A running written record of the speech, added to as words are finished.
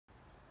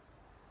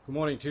Good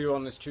morning to you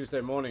on this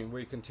Tuesday morning.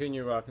 We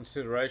continue our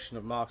consideration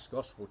of Mark's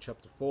Gospel,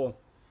 chapter 4,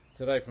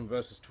 today from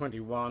verses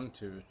 21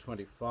 to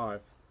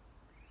 25.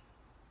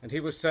 And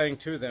he was saying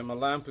to them, a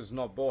lamp is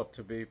not bought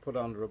to be put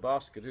under a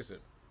basket, is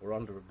it? Or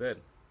under a bed?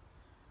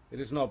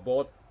 Is it not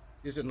bought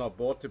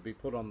to be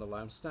put on the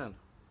lampstand?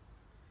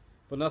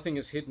 For nothing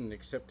is hidden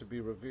except to be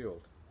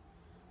revealed,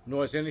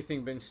 nor has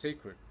anything been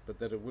secret, but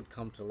that it would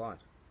come to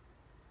light.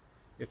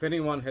 If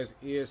anyone has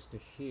ears to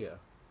hear,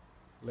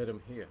 let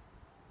him hear.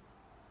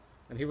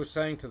 And he was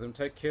saying to them,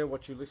 take care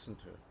what you listen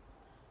to.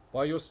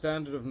 By your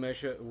standard of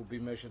measure it will be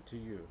measured to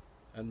you,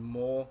 and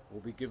more will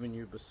be given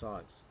you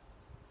besides.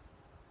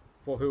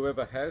 For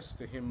whoever has,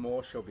 to him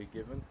more shall be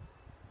given,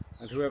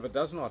 and whoever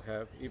does not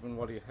have, even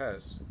what he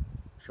has,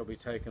 shall be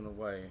taken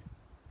away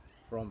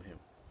from him.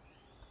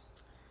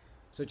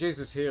 So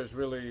Jesus here is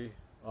really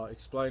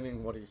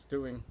explaining what he's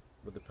doing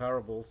with the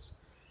parables.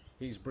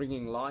 He's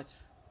bringing light.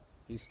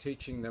 He's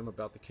teaching them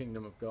about the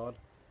kingdom of God.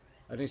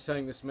 And he's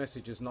saying this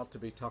message is not to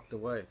be tucked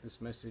away.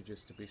 This message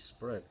is to be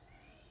spread.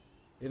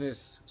 In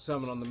his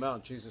Sermon on the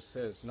Mount, Jesus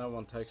says, no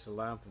one takes a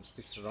lamp and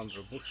sticks it under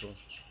a bushel,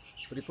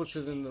 but he puts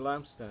it in the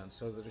lampstand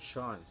so that it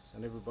shines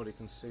and everybody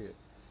can see it.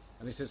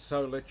 And he says,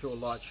 so let your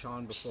light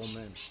shine before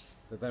men,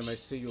 that they may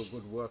see your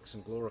good works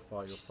and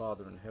glorify your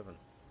Father in heaven.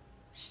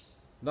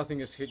 Nothing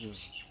is hidden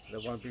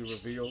that won't be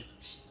revealed.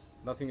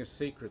 Nothing is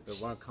secret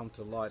that won't come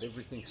to light.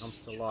 Everything comes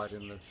to light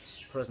in the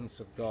presence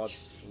of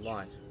God's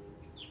light.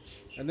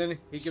 And then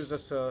he gives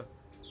us,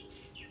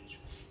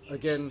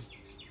 again,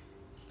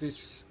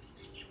 this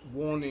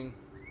warning,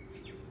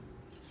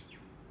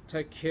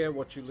 take care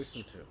what you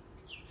listen to.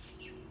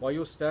 By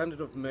your standard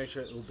of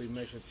measure it will be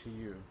measured to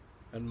you,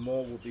 and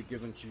more will be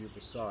given to you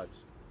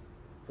besides.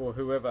 For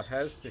whoever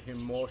has, to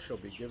him more shall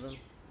be given,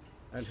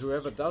 and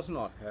whoever does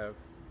not have,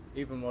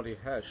 even what he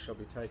has shall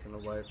be taken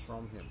away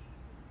from him.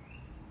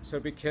 So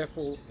be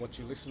careful what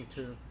you listen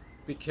to.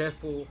 Be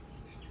careful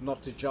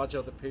not to judge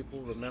other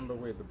people. Remember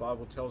where the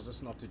Bible tells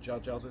us not to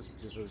judge others,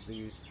 because of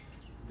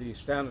the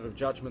standard of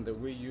judgment that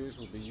we use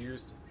will be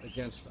used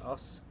against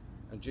us.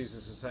 And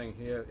Jesus is saying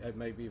here, it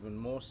may be even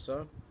more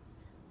so.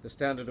 The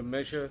standard of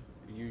measure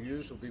you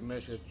use will be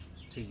measured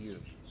to you.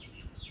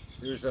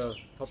 There is a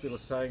popular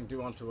saying,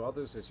 do unto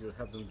others as you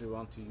have them do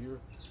unto you.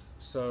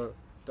 So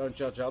don't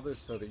judge others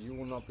so that you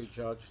will not be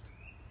judged.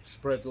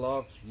 Spread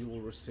love, you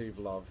will receive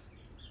love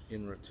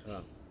in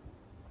return.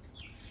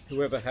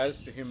 Whoever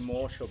has, to him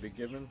more shall be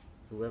given.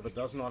 Whoever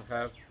does not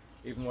have,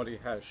 even what he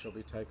has shall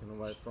be taken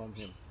away from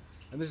him.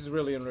 And this is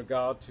really in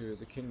regard to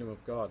the kingdom of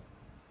God.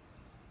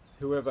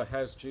 Whoever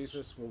has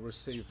Jesus will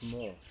receive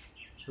more.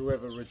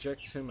 Whoever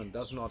rejects him and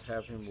does not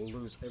have him will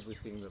lose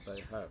everything that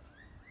they have.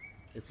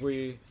 If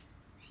we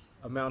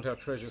amount our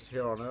treasures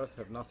here on earth,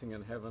 have nothing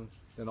in heaven,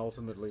 then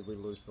ultimately we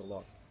lose the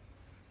lot.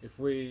 If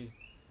we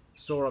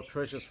store up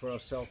treasures for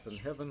ourselves in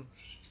heaven,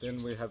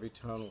 then we have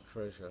eternal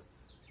treasure.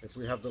 If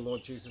we have the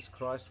Lord Jesus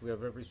Christ, we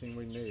have everything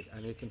we need,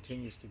 and he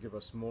continues to give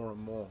us more and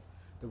more,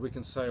 that we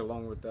can say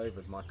along with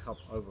David, my cup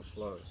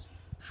overflows.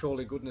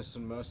 Surely goodness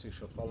and mercy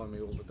shall follow me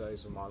all the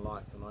days of my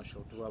life, and I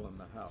shall dwell in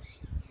the house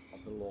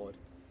of the Lord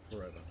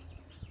forever.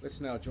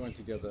 Let's now join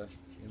together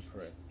in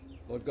prayer.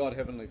 Lord God,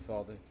 Heavenly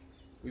Father,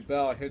 we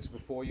bow our heads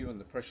before you in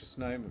the precious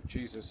name of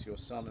Jesus, your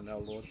Son and our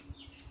Lord.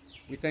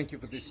 We thank you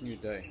for this new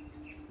day.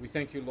 We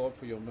thank you, Lord,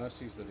 for your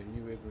mercies that are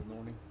new every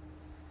morning.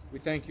 We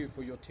thank you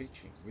for your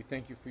teaching. We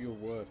thank you for your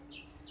word.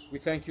 We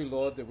thank you,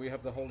 Lord, that we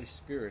have the Holy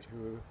Spirit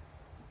who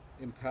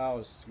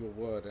empowers your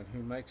word and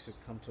who makes it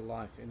come to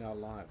life in our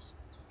lives,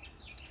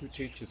 who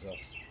teaches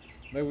us.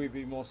 May we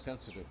be more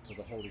sensitive to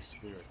the Holy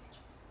Spirit.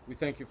 We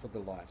thank you for the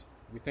light.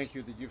 We thank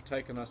you that you've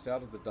taken us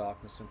out of the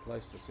darkness and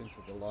placed us into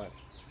the light.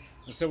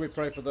 And so we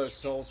pray for those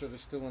souls that are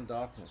still in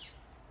darkness,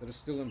 that are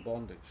still in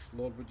bondage.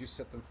 Lord, would you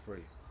set them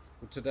free?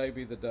 Would today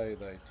be the day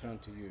they turn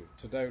to you?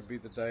 Today would be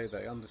the day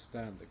they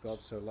understand that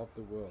God so loved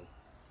the world,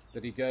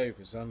 that he gave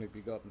his only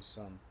begotten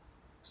Son,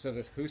 so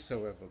that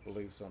whosoever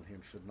believes on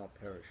him should not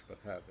perish but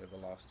have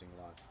everlasting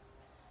life.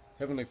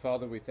 Heavenly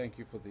Father, we thank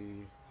you for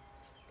the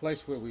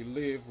place where we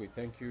live. We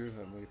thank you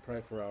and we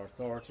pray for our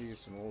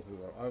authorities and all who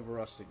are over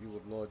us, that you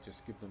would, Lord,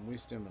 just give them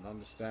wisdom and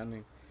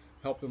understanding.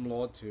 Help them,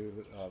 Lord,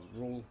 to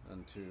rule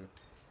and to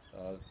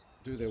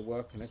do their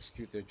work and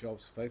execute their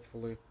jobs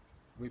faithfully.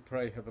 We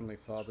pray, Heavenly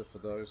Father, for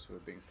those who are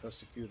being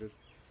persecuted.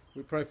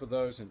 We pray for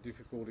those in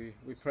difficulty.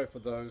 We pray for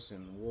those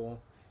in war.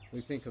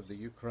 We think of the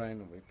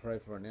Ukraine and we pray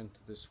for an end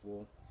to this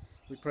war.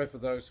 We pray for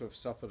those who have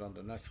suffered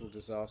under natural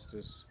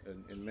disasters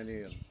in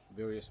many and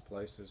various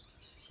places.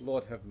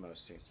 Lord, have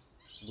mercy.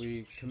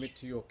 We commit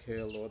to your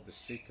care, Lord, the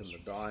sick and the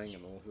dying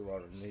and all who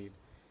are in need.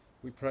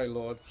 We pray,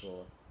 Lord,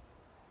 for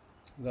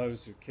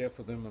those who care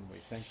for them, and we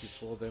thank you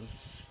for them.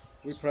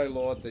 We pray,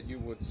 Lord, that you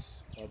would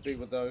be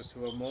with those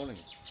who are mourning,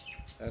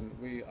 and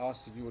we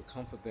ask that you would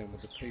comfort them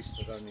with the peace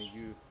that only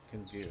you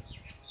can give.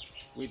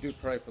 We do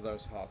pray for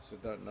those hearts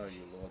that don't know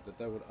you, Lord, that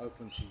they would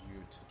open to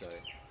you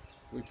today.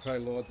 We pray,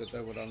 Lord, that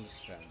they would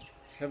understand.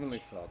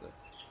 Heavenly Father,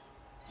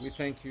 we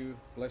thank you,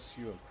 bless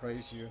you, and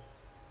praise you.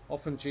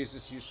 Often,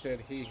 Jesus, you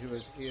said, he who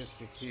has ears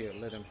to hear,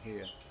 let him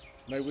hear.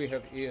 May we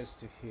have ears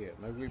to hear.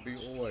 May we be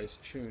always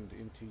tuned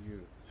into you.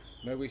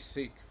 May we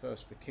seek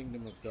first the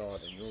kingdom of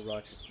God and your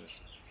righteousness,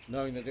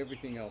 knowing that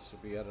everything else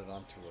will be added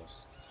unto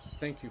us.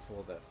 Thank you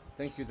for that.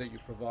 Thank you that you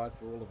provide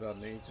for all of our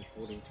needs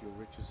according to your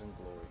riches and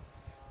glory.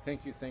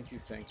 Thank you, thank you,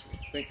 thank you.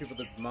 Thank you for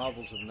the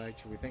marvels of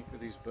nature. We thank you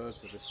for these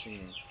birds that are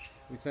singing.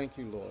 We thank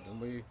you, Lord,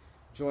 and we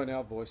join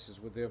our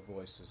voices with their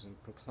voices in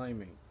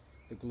proclaiming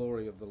the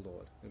glory of the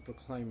Lord, in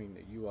proclaiming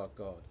that you are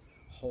God,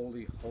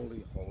 holy,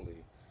 holy,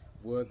 holy,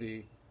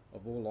 worthy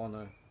of all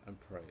honor and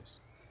praise.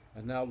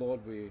 And now,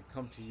 Lord, we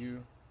come to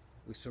you,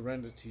 we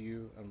surrender to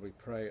you, and we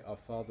pray, Our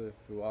Father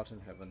who art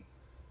in heaven,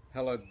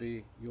 hallowed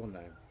be your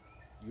name.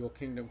 Your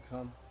kingdom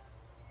come,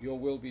 your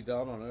will be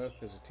done on earth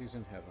as it is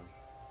in heaven.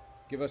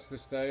 Give us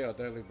this day our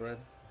daily bread.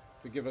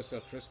 Forgive us our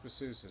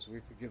trespasses as we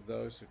forgive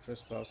those who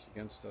trespass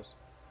against us.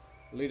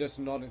 Lead us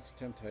not into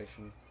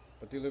temptation,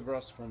 but deliver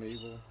us from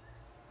evil.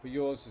 For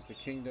yours is the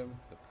kingdom,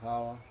 the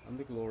power, and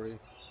the glory,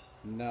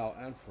 now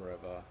and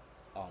forever.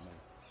 Amen.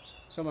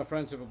 So, my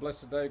friends, have a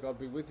blessed day. God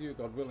be with you.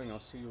 God willing, I'll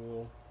see you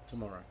all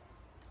tomorrow.